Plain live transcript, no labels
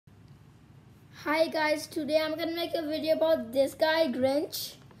Hi guys, today I'm gonna make a video about this guy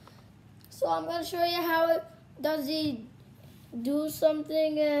Grinch. So I'm gonna show you how does he do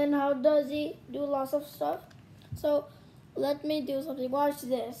something and how does he do lots of stuff. So let me do something. Watch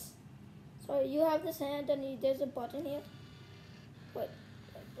this. So you have this hand and there's a button here. Wait,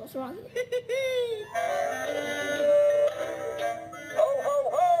 what's wrong here? Ho, ho,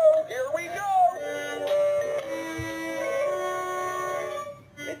 ho! Here we go!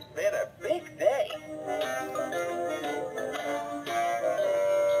 It's been a big day.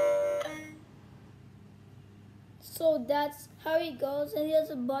 So that's how he goes, and he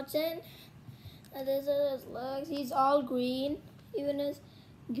has a button, and there's his legs. He's all green, even his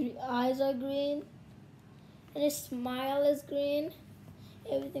eyes are green, and his smile is green.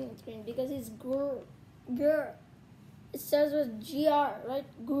 Everything is green because he's grr. It starts with GR, right?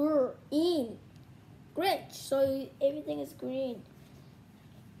 Green. Grinch. So everything is green.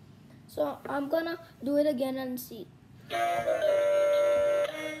 So I'm gonna do it again and see.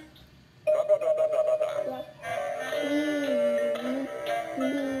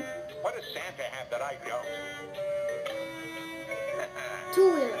 What does Santa have that I don't?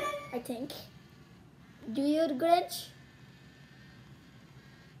 Two-wheeler, I think. Do you, Grinch?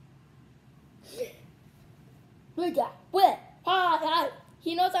 Look at that. Hi.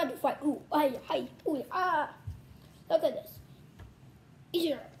 He knows how to fight. Ooh, hi, ooh, ah. Look at this.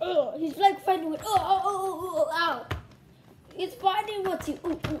 Here, he's like fighting with, ow. He's fighting with you.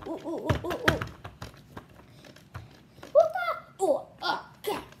 Ooh. Cool.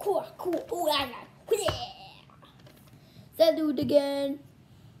 Let's do it again.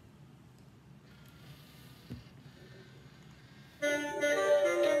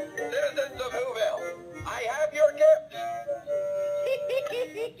 Citizens of Whoville, I have your gift.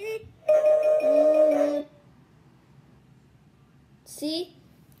 See?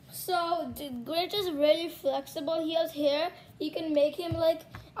 So the Grinch is really flexible. He has hair. You can make him like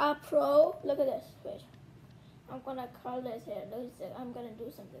a pro. Look at this. Wait. I'm gonna curl his hair. I'm gonna do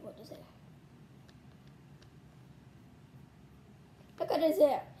something with his hair. Look at his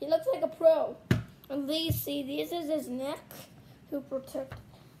hair. He looks like a pro. And this is his neck to protect.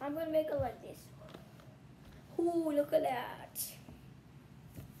 I'm gonna make it like this. Ooh, look at that.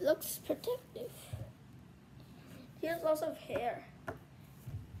 Looks protective. He has lots of hair.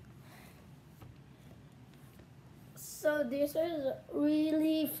 So this is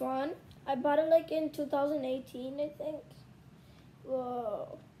really fun. I bought it like in 2018, I think.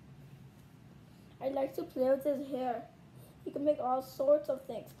 Whoa. I like to play with his hair. You can make all sorts of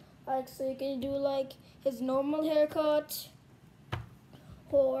things. Like, so you can do like his normal haircut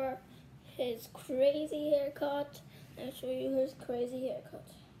or his crazy haircut. I'll show you his crazy haircut.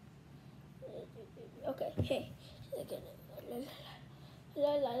 Okay, hey.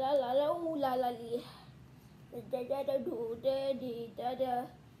 La la la la la ooh la la lee. Da da da do da dee da da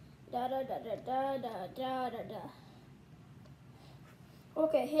da da da da da da da da.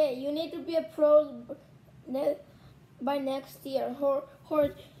 Okay, hey, you need to be a pro by next year.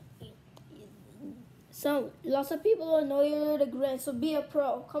 So lots of people will know you're the Grinch, so be a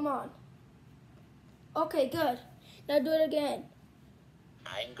pro. Come on. Okay, good. Now do it again.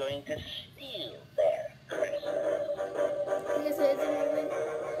 I'm going to steal their Christmas. Yes, it is moving.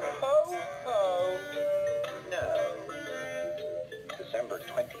 Ho, ho. No. December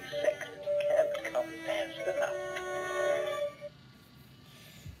 26th can't come fast enough.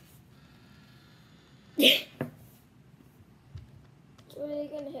 So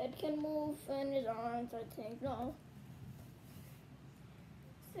his head can move and his arms, I think. No.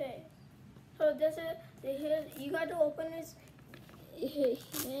 Say. So this is you got to open him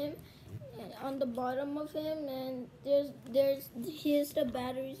and on the bottom of him, and here's the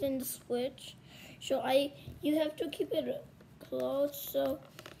batteries and the switch. So you have to keep it closed so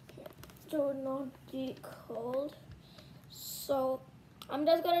it not be cold. So I'm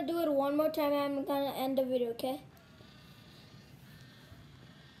just gonna do it one more time and I'm gonna end the video, okay?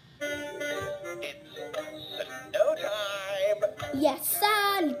 It's snow time. Yes,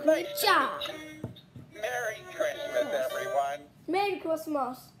 son, great job. Merry Christmas, everyone. Merry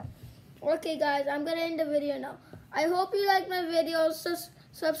Christmas. Okay, guys, I'm gonna end the video now. I hope you like my videos. So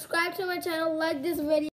subscribe to my channel, like this video.